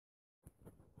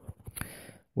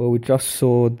Well, we just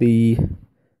saw the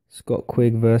Scott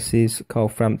Quigg versus Carl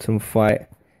Frampton fight,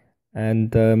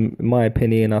 and in my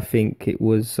opinion, I think it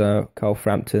was Carl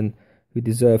Frampton who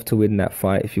deserved to win that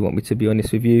fight. If you want me to be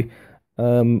honest with you,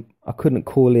 I couldn't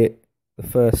call it the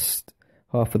first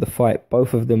half of the fight.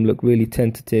 Both of them looked really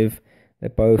tentative. They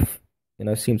both,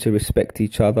 seem to respect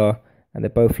each other, and they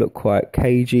both look quite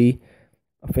cagey.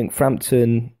 I think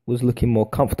Frampton was looking more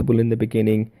comfortable in the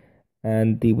beginning,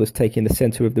 and he was taking the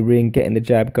center of the ring, getting the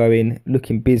jab going,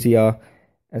 looking busier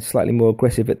and slightly more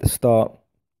aggressive at the start.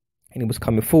 And he was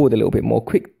coming forward a little bit more.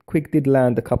 Quigg did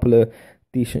land a couple of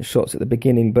decent shots at the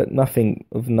beginning, but nothing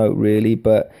of note really.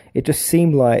 But it just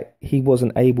seemed like he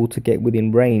wasn't able to get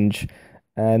within range.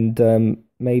 And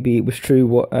maybe it was true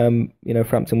what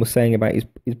Frampton was saying about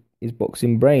his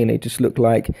boxing brain. It just looked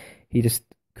like he just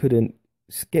couldn't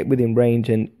get within range,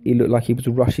 and he looked like he was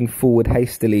rushing forward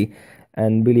hastily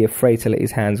and really afraid to let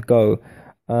his hands go.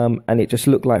 And it just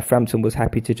looked like Frampton was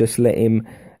happy to just let him,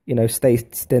 stay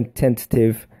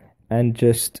tentative and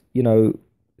just,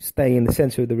 stay in the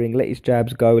center of the ring, let his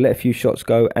jabs go, let a few shots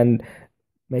go, and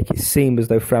make it seem as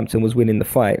though Frampton was winning the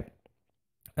fight.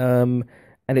 And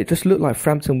it just looked like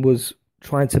Frampton was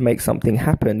trying to make something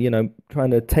happen,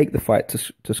 trying to take the fight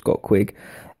to Scott Quigg.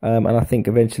 And I think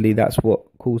eventually that's what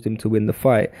caused him to win the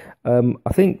fight.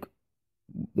 I think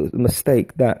the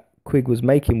mistake that Quigg was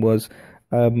making was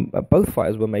both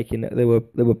fighters were making. They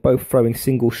were both throwing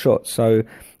single shots. So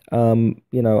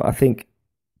I think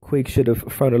Quigg should have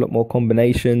thrown a lot more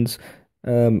combinations.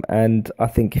 And I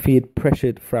think if he had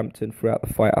pressured Frampton throughout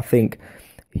the fight, I think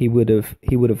he would have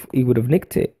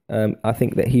nicked it. I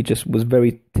think that he just was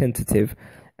very tentative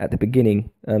at the beginning,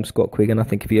 Scott Quigg, and I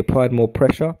think if he applied more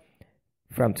pressure,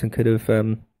 Frampton could have,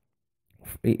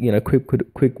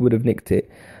 Quigg would have nicked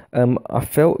it. I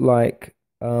felt like,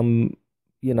 when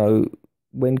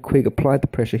Quigg applied the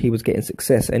pressure, he was getting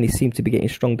success, and he seemed to be getting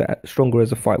stronger as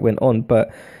the fight went on.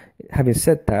 But having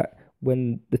said that,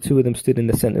 when the two of them stood in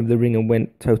the center of the ring and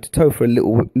went toe to toe for a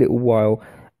little while,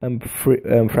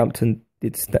 Frampton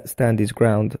did stand his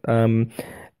ground.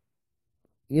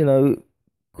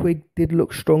 Quigg did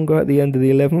look stronger at the end of the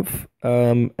 11th,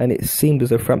 and it seemed as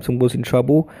though Frampton was in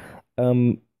trouble.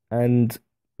 I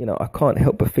can't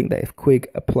help but think that if Quigg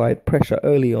applied pressure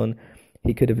early on,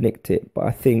 he could have nicked it. But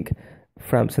I think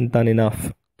Frampton done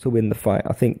enough to win the fight.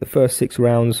 I think the first 6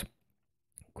 rounds,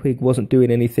 Quigg wasn't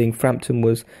doing anything. Frampton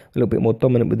was a little bit more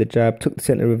dominant with the jab, took the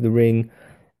center of the ring,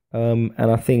 and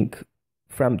I think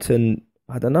Frampton,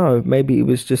 I don't know, maybe it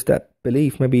was just that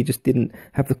belief. Maybe he just didn't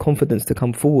have the confidence to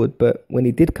come forward. But when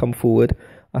he did come forward,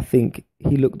 I think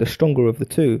he looked the stronger of the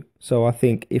two. So I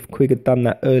think if Quigg had done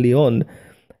that early on,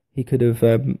 he could have,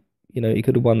 he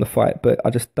could have won the fight. But I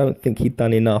just don't think he'd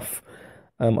done enough.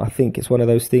 I think it's one of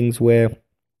those things where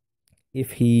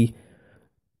if he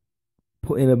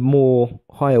put in a more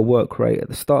higher work rate at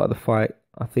the start of the fight,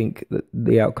 I think that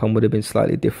the outcome would have been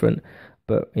slightly different.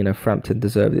 But, Frampton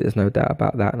deserved it. There's no doubt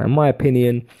about that. And in my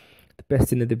opinion, the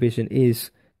best in the division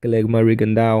is Guillermo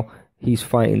Rigondeaux. He's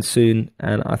fighting soon.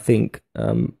 And I think,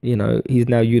 he's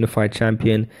now unified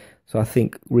champion. So I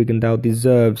think Rigondeaux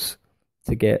deserves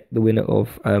to get the winner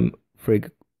of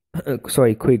Quigg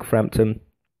Frampton.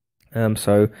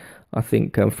 So I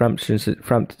think Frampton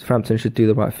should do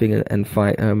the right thing and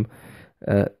fight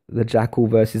the Jackal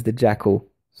versus the Jackal.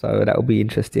 So that will be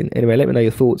interesting. Anyway, let me know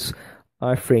your thoughts.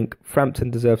 I think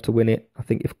Frampton deserved to win it. I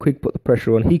think if Quigg put the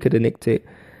pressure on, he could have nicked it.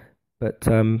 But,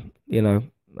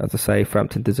 as I say,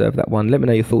 Frampton deserved that one. Let me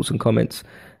know your thoughts and comments,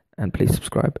 and please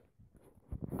subscribe.